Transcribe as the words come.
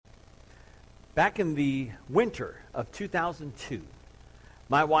Back in the winter of 2002,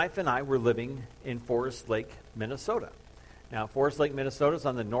 my wife and I were living in Forest Lake, Minnesota. Now, Forest Lake, Minnesota is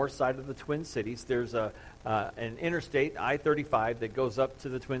on the north side of the Twin Cities. There's an interstate, I-35, that goes up to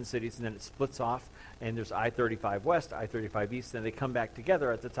the Twin Cities, and then it splits off, and there's I-35 west, I-35 east, and they come back together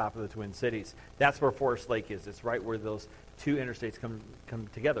at the top of the Twin Cities. That's where Forest Lake is. It's right where those two interstates come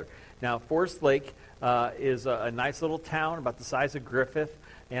together. Now, Forest Lake is a nice little town about the size of Griffith,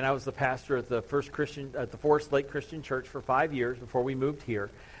 and I was the pastor at the Forest Lake Christian Church for 5 years before we moved here,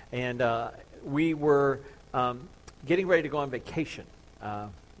 and we were getting ready to go on vacation,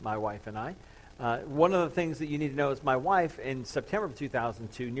 my wife and I. One of the things that you need to know is my wife, in September of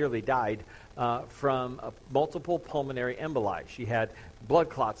 2002, nearly died from multiple pulmonary emboli. She had blood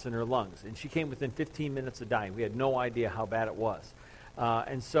clots in her lungs, and she came within 15 minutes of dying. We had no idea how bad it was.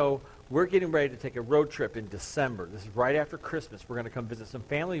 And so we're getting ready to take a road trip in December. This is right after Christmas. We're going to come visit some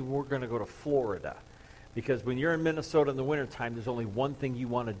family. We're going to go to Florida. Because when you're in Minnesota in the wintertime, there's only one thing you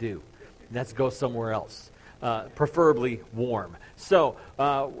want to do, and that's go somewhere else. Preferably warm. So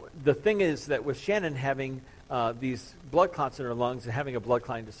the thing is that with Shannon having these blood clots in her lungs and having a blood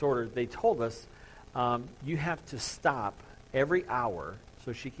clotting disorder, they told us you have to stop every hour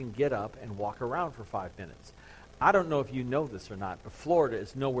so she can get up and walk around for 5 minutes. I don't know if you know this or not, but Florida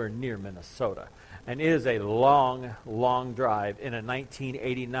is nowhere near Minnesota. And it is a long, long drive in a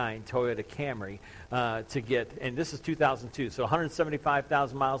 1989 Toyota Camry to get, and this is 2002, so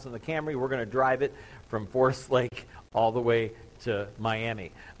 175,000 miles in the Camry. We're going to drive it from Forest Lake all the way to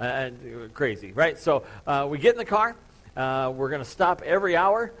Miami. Crazy, right? So we get in the car. We're going to stop every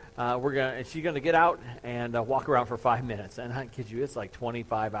hour. And she's going to get out and walk around for 5 minutes. And I kid you, it's like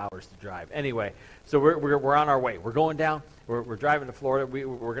 25 hours to drive. Anyway, so we're on our way. We're going down. We're driving to Florida.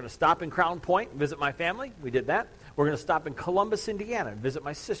 We're going to stop in Crown Point, visit my family. We did that. We're going to stop in Columbus, Indiana, and visit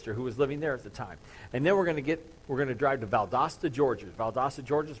my sister who was living there at the time. And then we're going to drive to Valdosta, Georgia. Valdosta,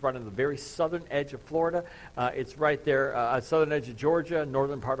 Georgia is right on the very southern edge of Florida. It's right there, southern edge of Georgia,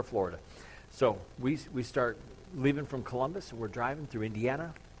 northern part of Florida. So we start leaving from Columbus, and we're driving through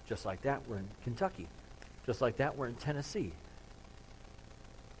Indiana. Just like that, we're in Kentucky. Just like that, we're in Tennessee.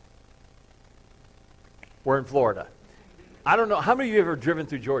 We're in Florida. I don't know, how many of you have ever driven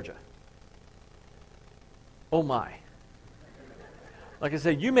through Georgia? Oh my. Like I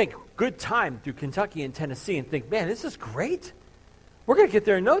said, you make good time through Kentucky and Tennessee and think, man, this is great. We're going to get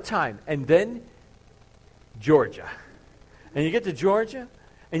there in no time. And then Georgia. And you get to Georgia,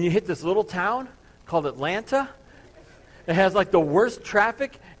 and you hit this little town called Atlanta. It has like the worst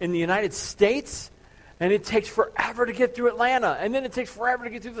traffic in the United States, and it takes forever to get through Atlanta, and then it takes forever to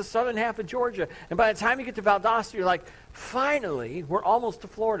get through the southern half of Georgia. And by the time you get to Valdosta, you're like, finally, we're almost to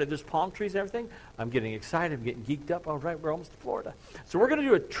Florida. There's palm trees and everything. I'm getting excited. I'm getting geeked up. All right, we're almost to Florida. So we're going to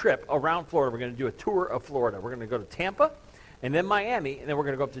do a trip around Florida. We're going to do a tour of Florida. We're going to go to Tampa, and then Miami, and then we're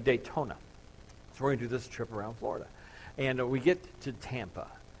going to go up to Daytona. So we're going to do this trip around Florida. And we get to Tampa.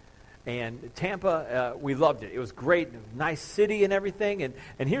 And Tampa, we loved it. It was great, nice city and everything.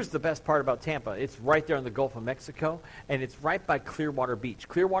 And here's the best part about Tampa. It's right there in the Gulf of Mexico, and it's right by Clearwater Beach.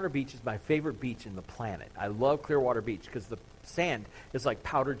 Clearwater Beach is my favorite beach in the planet. I love Clearwater Beach because the sand is like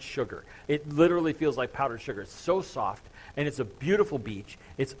powdered sugar. It literally feels like powdered sugar. It's so soft, and it's a beautiful beach.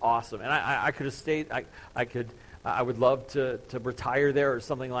 It's awesome. And I could have stayed. I would love to retire there or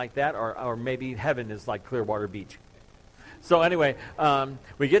something like that, or maybe heaven is like Clearwater Beach. So anyway,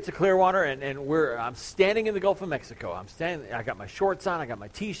 we get to Clearwater, and I'm standing in the Gulf of Mexico. I got my shorts on, I got my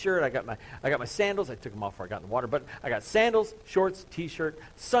T-shirt, I got my sandals. I took them off before I got in the water, but I got sandals, shorts, T-shirt,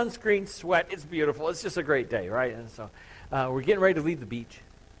 sunscreen, sweat. It's beautiful. It's just a great day, right? And so we're getting ready to leave the beach,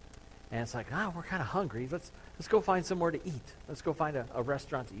 and it's like, we're kind of hungry. Let's go find somewhere to eat. Let's go find a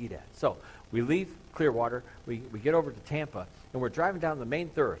restaurant to eat at. So we leave Clearwater. We get over to Tampa, and we're driving down the main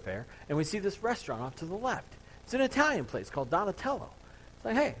thoroughfare, and we see this restaurant off to the left. It's an Italian place called Donatello. It's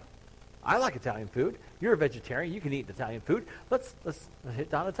like, hey, I like Italian food. You're a vegetarian. You can eat Italian food. Let's hit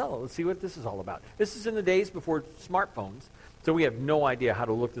Donatello. Let's see what this is all about. This is in the days before smartphones, so we have no idea how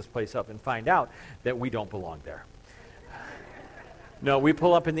to look this place up and find out that we don't belong there. No, we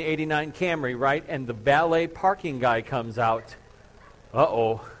pull up in the 89 Camry, right, and the valet parking guy comes out.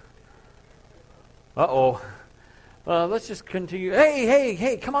 Uh-oh. Let's just continue.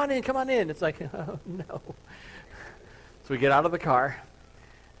 Hey, come on in. It's like, oh, no. So we get out of the car,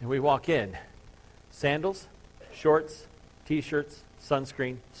 and we walk in. Sandals, shorts, T-shirts,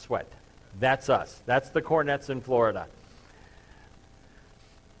 sunscreen, sweat. That's us. That's the Cornets in Florida.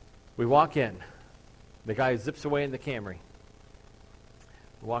 We walk in. The guy zips away in the Camry.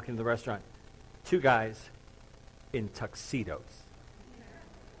 We walk into the restaurant. Two guys in tuxedos.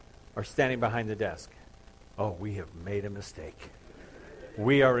 are standing behind the desk. Oh, we have made a mistake.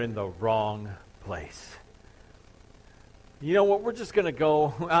 We are in the wrong place. You know what? We're just going to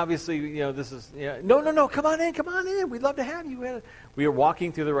go. Obviously, this is, no, come on in. We'd love to have you. We are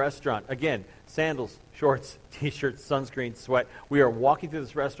walking through the restaurant. Again, sandals, shorts, T-shirts, sunscreen, sweat. We are walking through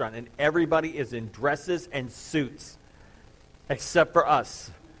this restaurant, and everybody is in dresses and suits, except for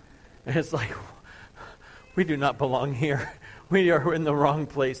us. And it's like, we do not belong here. We are in the wrong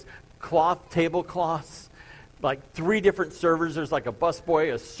place. Tablecloths, like 3 different servers. There's like a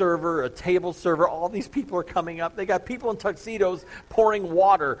busboy, a server, a table server. All these people are coming up. They got people in tuxedos pouring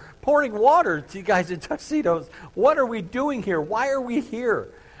water to you guys in tuxedos. What are we doing here? Why are we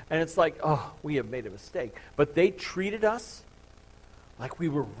here? And it's like, oh, we have made a mistake. But they treated us like we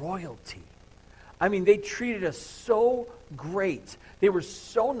were royalty. I mean, they treated us so great. They were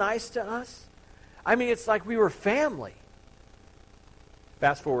so nice to us. I mean, it's like we were family.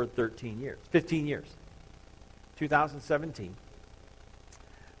 Fast forward 15 years. 2017.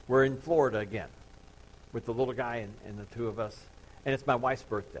 We're in Florida again with the little guy and the 2 of us. And it's my wife's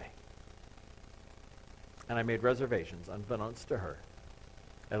birthday. And I made reservations, unbeknownst to her,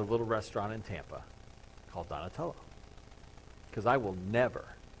 at a little restaurant in Tampa called Donatello. Because I will never,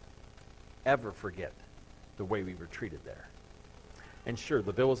 ever forget the way we were treated there. And sure,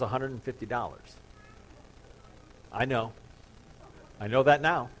 the bill was $150. I know that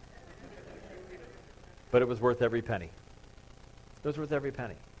now. But it was worth every penny. It was worth every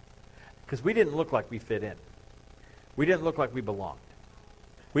penny. Because we didn't look like we fit in. We didn't look like we belonged.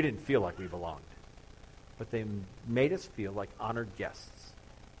 We didn't feel like we belonged. But they made us feel like honored guests.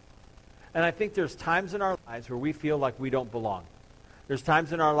 And I think there's times in our lives where we feel like we don't belong. There's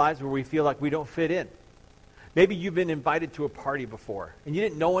times in our lives where we feel like we don't fit in. Maybe you've been invited to a party before, and you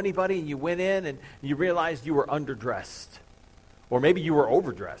didn't know anybody, and you went in, and you realized you were underdressed. Or maybe you were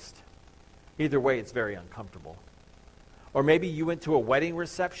overdressed. Either way, it's very uncomfortable. Or maybe you went to a wedding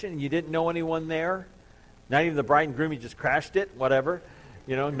reception, and you didn't know anyone there. Not even the bride and groom, you just crashed it, whatever.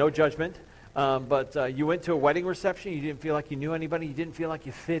 No judgment. But you went to a wedding reception, you didn't feel like you knew anybody, you didn't feel like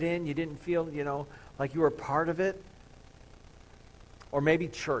you fit in, you didn't feel, like you were a part of it. Or maybe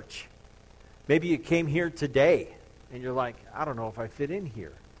church. Maybe you came here today, and you're like, I don't know if I fit in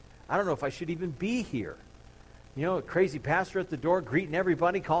here. I don't know if I should even be here. A crazy pastor at the door greeting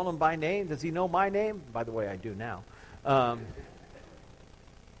everybody, calling them by name. Does he know my name? By the way, I do now.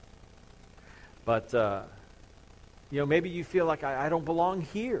 Maybe you feel like I don't belong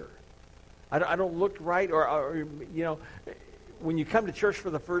here. I don't look right. Or, when you come to church for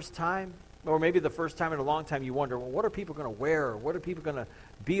the first time, or maybe the first time in a long time, you wonder, well, what are people going to wear? Or what are people going to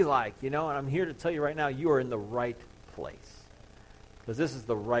be like? And I'm here to tell you right now, you are in the right place. Because this is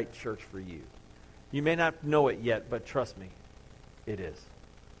the right church for you. You may not know it yet, but trust me, it is.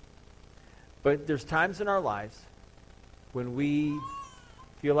 But there's times in our lives when we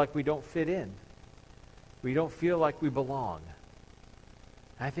feel like we don't fit in. We don't feel like we belong.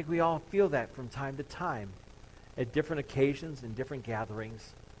 And I think we all feel that from time to time at different occasions and different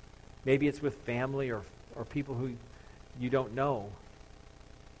gatherings. Maybe it's with family or people who you don't know.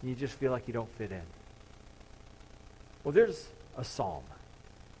 And you just feel like you don't fit in. Well, there's a psalm.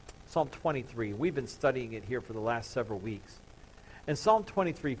 Psalm 23. We've been studying it here for the last several weeks. And Psalm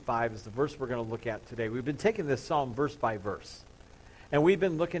 23:5 is the verse we're going to look at today. We've been taking this psalm verse by verse. And we've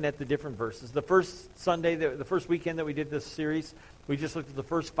been looking at the different verses. The first Sunday, the first weekend that we did this series, we just looked at the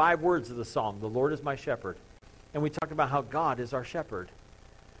first 5 words of the psalm. The Lord is my shepherd. And we talked about how God is our shepherd.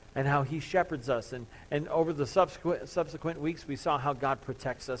 And how he shepherds us. And over the subsequent weeks, we saw how God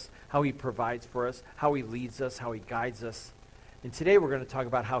protects us, how he provides for us, how he leads us, how he guides us. And today we're going to talk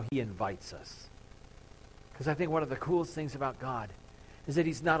about how he invites us. Because I think one of the coolest things about God is that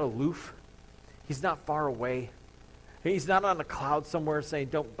he's not aloof. He's not far away. He's not on a cloud somewhere saying,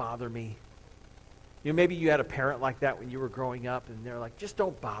 don't bother me. Maybe you had a parent like that when you were growing up, and they're like, just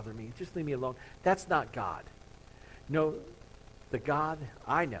don't bother me. Just leave me alone. That's not God. No, the God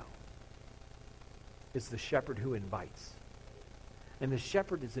I know is the shepherd who invites. And the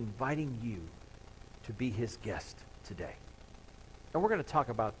shepherd is inviting you to be his guest today. And we're going to talk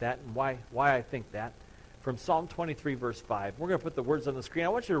about that and why I think that. From Psalm 23, verse 5. We're going to put the words on the screen. I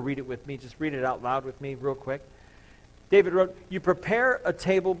want you to read it with me. Just read it out loud with me real quick. David wrote, you prepare a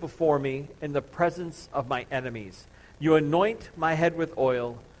table before me in the presence of my enemies. You anoint my head with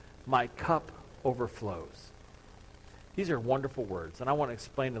oil. My cup overflows. These are wonderful words, and I want to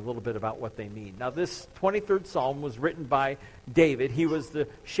explain a little bit about what they mean. Now, this 23rd Psalm was written by David. He was the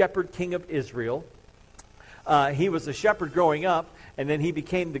shepherd king of Israel. He was a shepherd growing up, and then he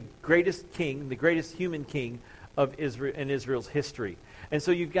became the greatest king, the greatest human king of Israel in Israel's history. And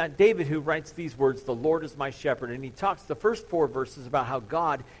so you've got David who writes these words, "The Lord is my shepherd." And he talks the first 4 verses about how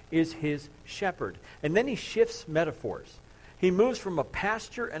God is his shepherd. And then he shifts metaphors. He moves from a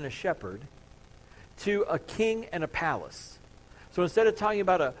pasture and a shepherd to a king and a palace. So instead of talking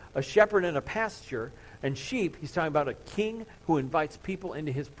about a shepherd and a pasture and sheep, he's talking about a king who invites people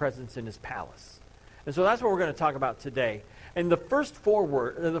into his presence in his palace. And so that's what we're going to talk about today. And the first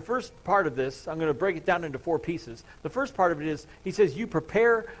part of this, I'm going to break it down into 4 pieces. The first part of it is, he says, you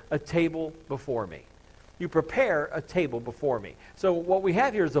prepare a table before me. You prepare a table before me. So what we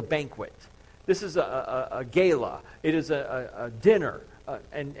have here is a banquet. This is a gala. It is a dinner.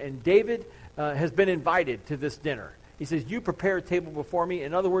 And David has been invited to this dinner. He says, you prepare a table before me.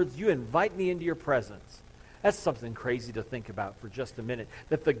 In other words, you invite me into your presence. That's something crazy to think about for just a minute.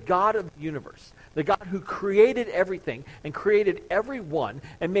 That the God of the universe, the God who created everything and created everyone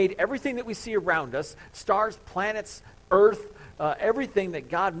and made everything that we see around us, stars, planets, earth, everything that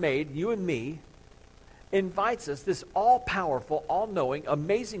God made, you and me, invites us, this all-powerful, all-knowing,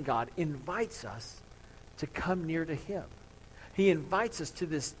 amazing God invites us to come near to him. He invites us to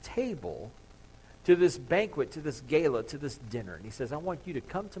this table, to this banquet, to this gala, to this dinner. And he says, I want you to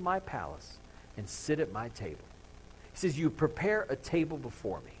come to my palace and sit at my table. He says, you prepare a table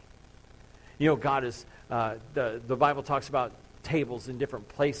before me. You know, God is, the Bible talks about tables in different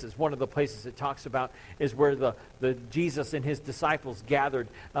places. One of the places it talks about is where the Jesus and his disciples gathered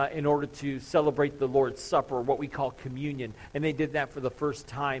in order to celebrate the Lord's Supper, what we call communion. And they did that for the first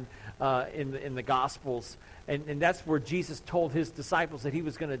time in the Gospels. And that's where Jesus told his disciples that he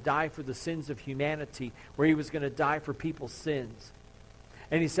was going to die for the sins of humanity, where he was going to die for people's sins.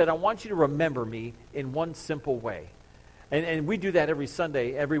 And he said, I want you to remember me in one simple way. And we do that every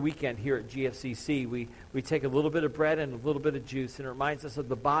Sunday, every weekend here at GFCC. We take a little bit of bread and a little bit of juice, and it reminds us of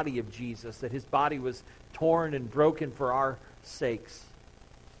the body of Jesus, that his body was torn and broken for our sakes.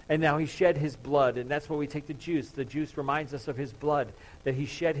 And now he shed his blood, and that's why we take the juice. The juice reminds us of his blood, that he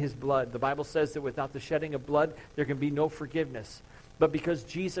shed his blood. The Bible says that without the shedding of blood, there can be no forgiveness. But because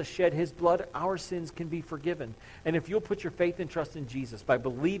Jesus shed his blood, our sins can be forgiven. And if you'll put your faith and trust in Jesus by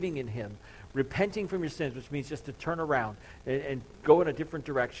believing in him, repenting from your sins, which means just to turn around and go in a different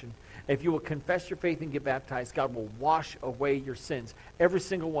direction. If you will confess your faith and get baptized, God will wash away your sins, every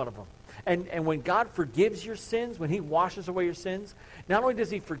single one of them. And when God forgives your sins, when he washes away your sins, not only does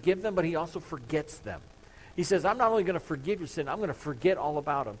he forgive them, but he also forgets them. He says, I'm not only going to forgive your sin, I'm going to forget all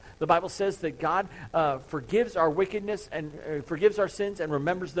about them. The Bible says that God forgives our wickedness and forgives our sins and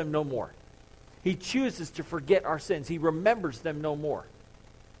remembers them no more. He chooses to forget our sins. He remembers them no more.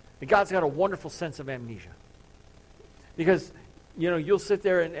 And God's got a wonderful sense of amnesia. Because, you know, you'll sit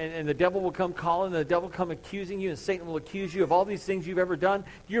there and the devil will come calling, and the devil will come accusing you, and Satan will accuse you of all these things you've ever done.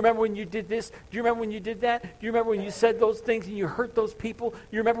 Do you remember when you did this? Do you remember when you did that? Do you remember when you said those things and you hurt those people?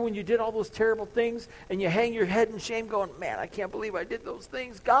 You remember when you did all those terrible things and you hang your head in shame going, man, I can't believe I did those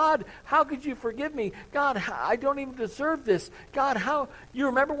things. God, how could you forgive me? God, I don't even deserve this. God, how? You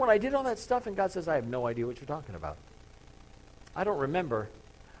remember when I did all that stuff? And God says, I have no idea what you're talking about. I don't remember.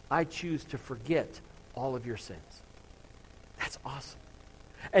 I choose to forget all of your sins. That's awesome.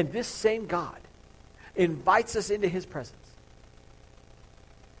 And this same God invites us into his presence.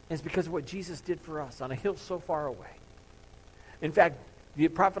 And it's because of what Jesus did for us on a hill so far away. In fact, the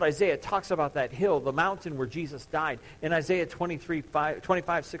prophet Isaiah talks about that hill, the mountain where Jesus died, in Isaiah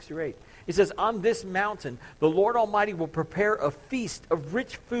 25, 6 through 8. He says, on this mountain, the Lord Almighty will prepare a feast of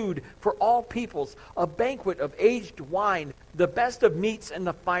rich food for all peoples, a banquet of aged wine, the best of meats and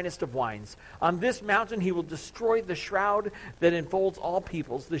the finest of wines. On this mountain he will destroy the shroud that enfolds all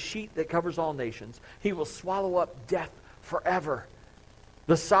peoples, the sheet that covers all nations. He will swallow up death forever.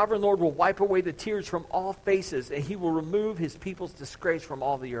 The sovereign Lord will wipe away the tears from all faces, and he will remove his people's disgrace from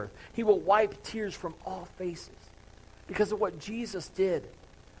all the earth. He will wipe tears from all faces because of what Jesus did.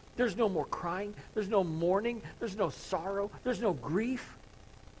 There's no more crying. There's no mourning. There's no sorrow. There's no grief.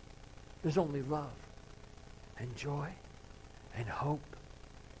 There's only love and joy and hope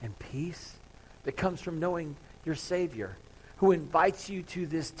and peace that comes from knowing your Savior, who invites you to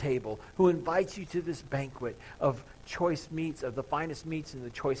this table, who invites you to this banquet of choice meats, of the finest meats and the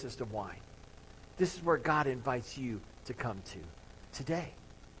choicest of wine. This is where God invites you to come to today.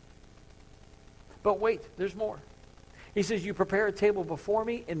 But wait, there's more. He says, you prepare a table before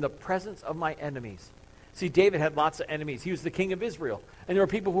me in the presence of my enemies. See, David had lots of enemies. He was the king of Israel. And there were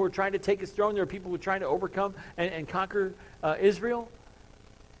people who were trying to take his throne. There were people who were trying to overcome and conquer Israel.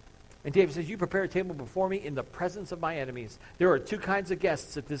 And David says, you prepare a table before me in the presence of my enemies. There are 2 kinds of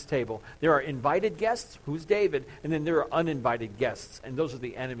guests at this table. There are invited guests, who's David, and then there are uninvited guests, and those are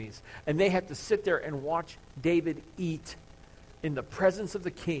the enemies. And they have to sit there and watch David eat in the presence of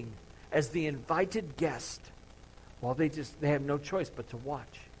the king as the invited guest, while they have no choice but to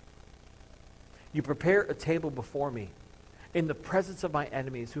watch. You prepare a table before me in the presence of my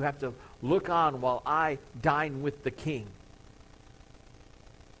enemies who have to look on while I dine with the king.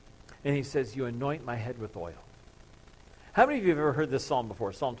 And he says, you anoint my head with oil. How many of you have ever heard this psalm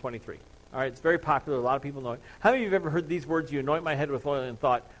before? Psalm 23. All right, it's very popular. A lot of people know it. How many of you have ever heard these words, you anoint my head with oil, and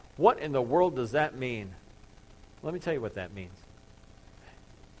thought, what in the world does that mean? Let me tell you what that means.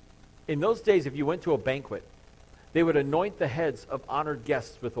 In those days, if you went to a banquet, they would anoint the heads of honored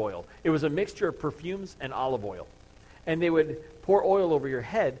guests with oil. It was a mixture of perfumes and olive oil. And they would pour oil over your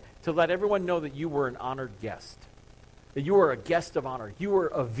head to let everyone know that you were an honored guest, that you were a guest of honor. You were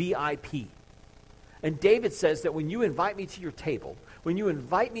a VIP. And David says that when you invite me to your table, when you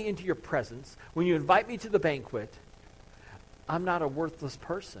invite me into your presence, when you invite me to the banquet, I'm not a worthless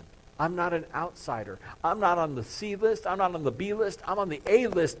person. I'm not an outsider. I'm not on the C list. I'm not on the B list. I'm on the A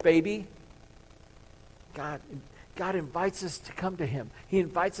list, baby. God invites us to come to him. He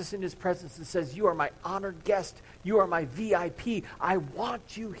invites us in his presence and says, you are my honored guest. You are my VIP. I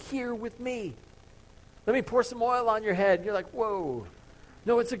want you here with me. Let me pour some oil on your head. You're like, whoa.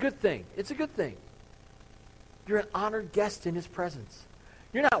 No, it's a good thing. It's a good thing. You're an honored guest in his presence.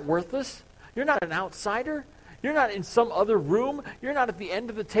 You're not worthless. You're not an outsider. You're not in some other room. You're not at the end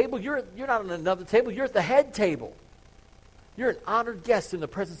of the table. You're not on another table. You're at the head table. You're an honored guest in the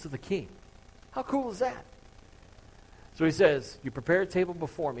presence of the king. How cool is that? So he says, you prepare a table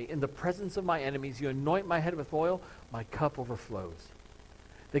before me. In the presence of my enemies, you anoint my head with oil. My cup overflows.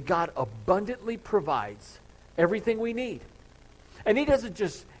 That God abundantly provides everything we need. And he doesn't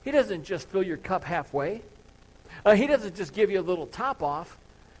just fill your cup halfway. He doesn't just give you a little top off.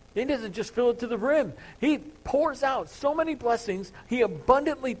 He doesn't just fill it to the rim. He pours out so many blessings. He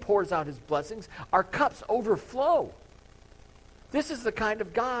abundantly pours out his blessings. Our cups overflow. This is the kind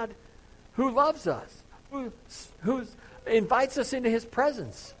of God who loves us, who invites us into his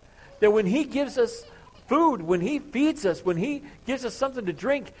presence. That when he gives us food, when he feeds us, when he gives us something to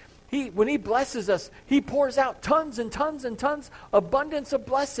drink, when he blesses us, he pours out tons and tons and tons, abundance of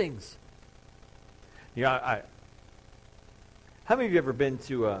blessings. Yeah, how many of you have ever been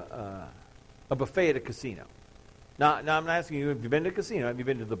to a buffet at a casino? Now, I'm not asking you, have you been to a casino? Have you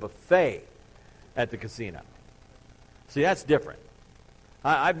been to the buffet at the casino? See, that's different.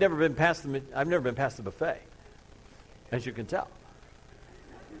 I've never been past the buffet, as you can tell.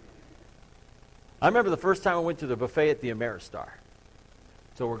 I remember the first time I went to the buffet at the Ameristar.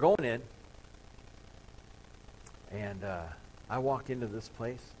 So we're going in, and I walk into this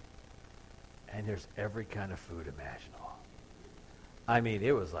place, and there's every kind of food imaginable. I mean,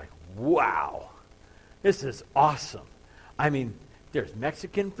 it was like, wow, this is awesome. I mean, there's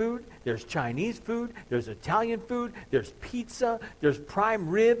Mexican food, there's Chinese food, there's Italian food, there's pizza, there's prime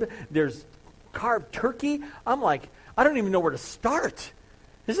rib, there's carved turkey. I'm like, I don't even know where to start.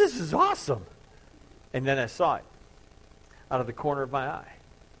 This is awesome. And then I saw it out of the corner of my eye.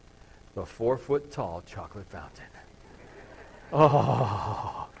 The 4-foot-tall chocolate fountain.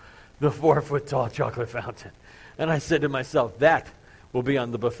 Oh, the 4-foot-tall chocolate fountain. And I said to myself, that will be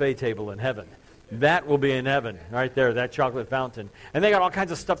on the buffet table in heaven. That will be in heaven, right there, that chocolate fountain. And they got all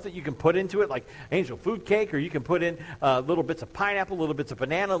kinds of stuff that you can put into it, like angel food cake, or you can put in little bits of pineapple, little bits of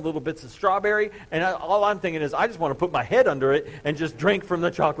banana, little bits of strawberry. And all I'm thinking is, I just want to put my head under it and just drink from the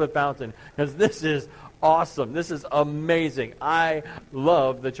chocolate fountain, because this is awesome. This is amazing. I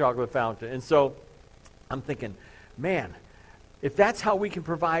love the chocolate fountain. And so I'm thinking, man, if that's how we can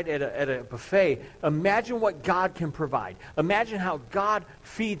provide at a buffet, imagine what God can provide. Imagine how God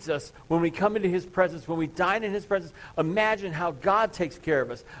feeds us when we come into his presence, when we dine in his presence. Imagine how God takes care of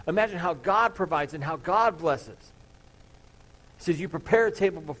us. Imagine how God provides and how God blesses. He says, you prepare a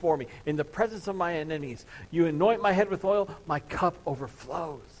table before me in the presence of my enemies. You anoint my head with oil, my cup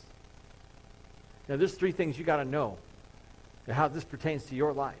overflows. Now, there's 3 things you got to know how this pertains to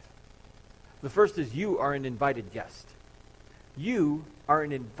your life. The first is, you are an invited guest. You are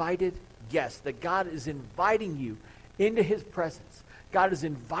an invited guest, that God is inviting you into his presence. God is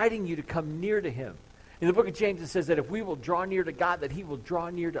inviting you to come near to him. In the book of James, it says that if we will draw near to God, that he will draw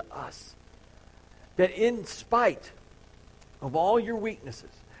near to us. That in spite of all your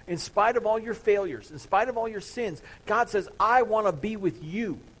weaknesses, in spite of all your failures, in spite of all your sins, God says, I want to be with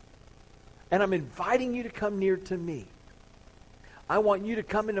you. And I'm inviting you to come near to me. I want you to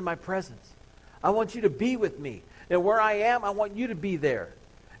come into my presence. I want you to be with me. And where I am, I want you to be there.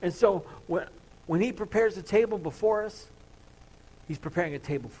 And so when he prepares a table before us, he's preparing a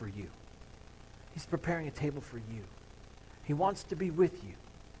table for you. He's preparing a table for you. He wants to be with you.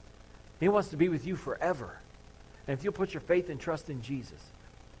 He wants to be with you forever. And if you'll put your faith and trust in Jesus,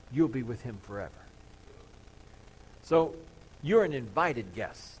 you'll be with him forever. So you're an invited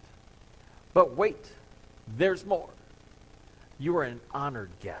guest. But wait, there's more. You are an honored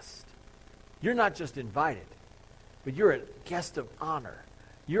guest. You're not just invited, but you're a guest of honor.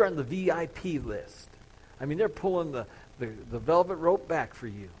 You're on the VIP list. I mean, they're pulling the velvet rope back for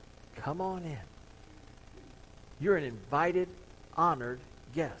you. Come on in. You're an invited, honored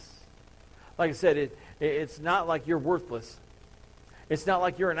guest. Like I said, it's not like you're worthless. It's not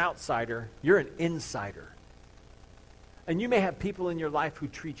like you're an outsider. You're an insider. And you may have people in your life who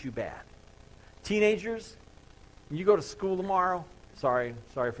treat you bad. Teenagers, when you go to school tomorrow, sorry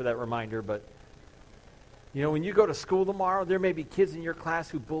for that reminder, but when you go to school tomorrow, there may be kids in your class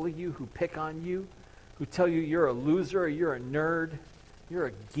who bully you, who pick on you, who tell you you're a loser, or you're a nerd, you're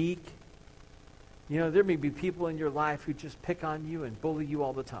a geek. There may be people in your life who just pick on you and bully you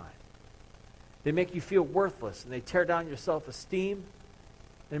all the time. They make you feel worthless, and they tear down your self-esteem,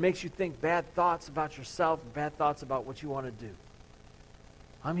 and it makes you think bad thoughts about yourself and bad thoughts about what you want to do.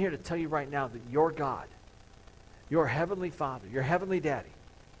 I'm here to tell you right now that your God, your heavenly Father, your heavenly Daddy,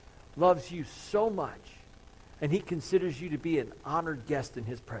 loves you so much, and he considers you to be an honored guest in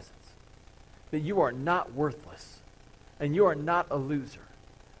his presence, that you are not worthless, and you are not a loser,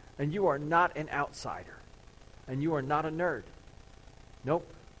 and you are not an outsider, and you are not a nerd. Nope.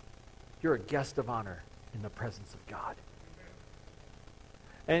 You're a guest of honor in the presence of God.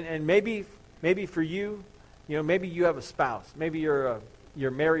 And maybe for you, maybe you have a spouse. Maybe you're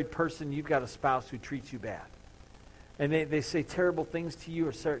a married person. You've got a spouse who treats you bad. And they say terrible things to you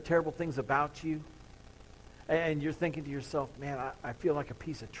or terrible things about you. And you're thinking to yourself, man, I feel like a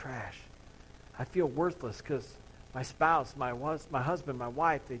piece of trash. I feel worthless because my spouse, my husband, my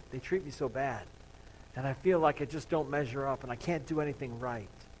wife, they treat me so bad. And I feel like I just don't measure up and I can't do anything right.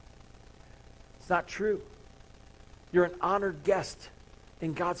 It's not true. You're an honored guest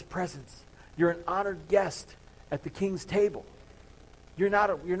in God's presence. You're an honored guest at the King's table. You're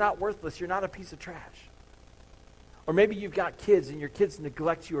not worthless. You're not a piece of trash. Or maybe you've got kids and your kids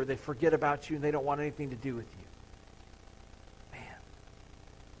neglect you or they forget about you and they don't want anything to do with you. Man,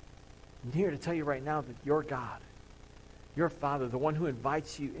 I'm here to tell you right now that your God, your Father, the one who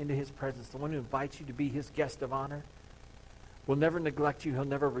invites you into his presence, the one who invites you to be his guest of honor, will never neglect you. He'll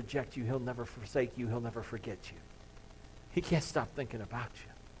never reject you. He'll never forsake you. He'll never forget you. He can't stop thinking about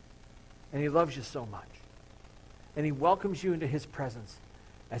you. And he loves you so much. And he welcomes you into his presence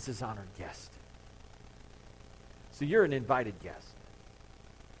as his honored guest. So you're an invited guest.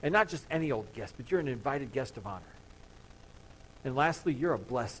 And not just any old guest, but you're an invited guest of honor. And lastly, you're a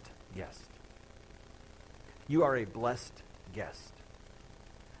blessed guest. You are a blessed guest.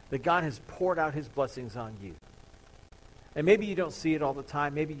 That God has poured out his blessings on you. And maybe you don't see it all the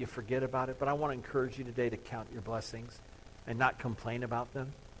time. Maybe you forget about it. But I want to encourage you today to count your blessings and not complain about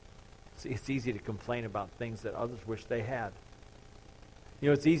them. See, it's easy to complain about things that others wish they had.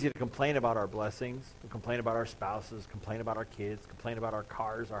 It's easy to complain about our blessings, to complain about our spouses, complain about our kids, complain about our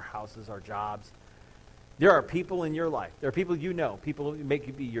cars, our houses, our jobs. There are people in your life. There are people you know. People who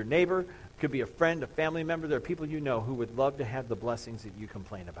could be your neighbor, could be a friend, a family member. There are people you know who would love to have the blessings that you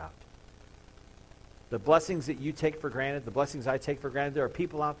complain about. The blessings that you take for granted, the blessings I take for granted, there are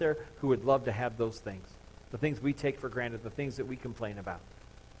people out there who would love to have those things. The things we take for granted, the things that we complain about.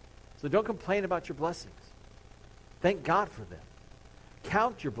 So don't complain about your blessings. Thank God for them.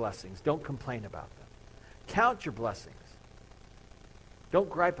 Count your blessings. Don't complain about them. Count your blessings. Don't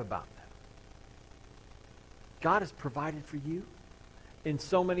gripe about them. God has provided for you in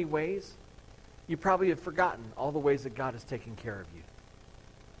so many ways. You probably have forgotten all the ways that God has taken care of you.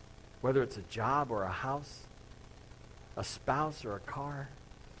 Whether it's a job or a house, a spouse or a car,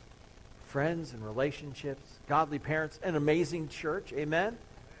 friends and relationships, godly parents, an amazing church. Amen?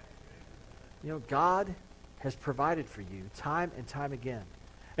 God has provided for you time and time again.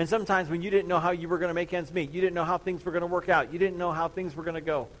 And sometimes when you didn't know how you were going to make ends meet, you didn't know how things were going to work out, you didn't know how things were going to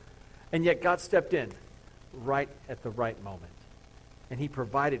go, and yet God stepped in right at the right moment. And he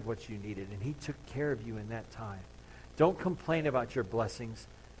provided what you needed, and he took care of you in that time. Don't complain about your blessings.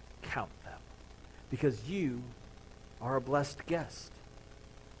 Count them. Because you are a blessed guest.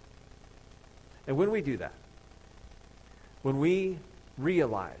 And when we do that, when we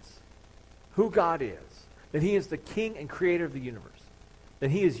realize who God is, that he is the King and creator of the universe, that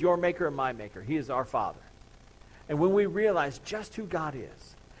he is your maker and my maker, he is our Father. And when we realize just who God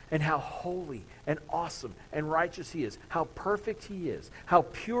is, and how holy and awesome and righteous he is, how perfect he is, how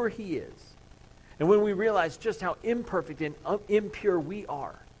pure he is, and when we realize just how imperfect and impure we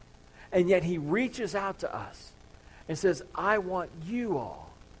are, and yet he reaches out to us and says, I want you all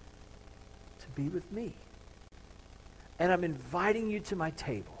to be with me. And I'm inviting you to my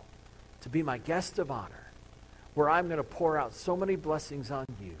table to be my guest of honor, where I'm going to pour out so many blessings on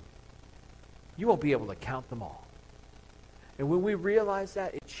you. You won't be able to count them all. And when we realize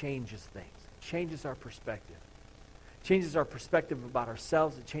that, it changes things. It changes our perspective. It changes our perspective about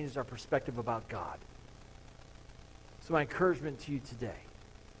ourselves. It changes our perspective about God. So my encouragement to you today,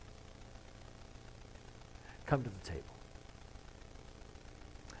 come to the table.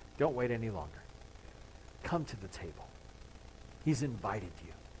 Don't wait any longer. Come to the table. He's invited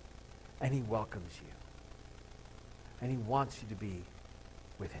you, and he welcomes you, and he wants you to be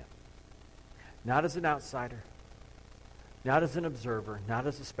with him. Not as an outsider, not as an observer, not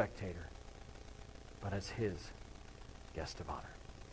as a spectator, but as his guest of honor.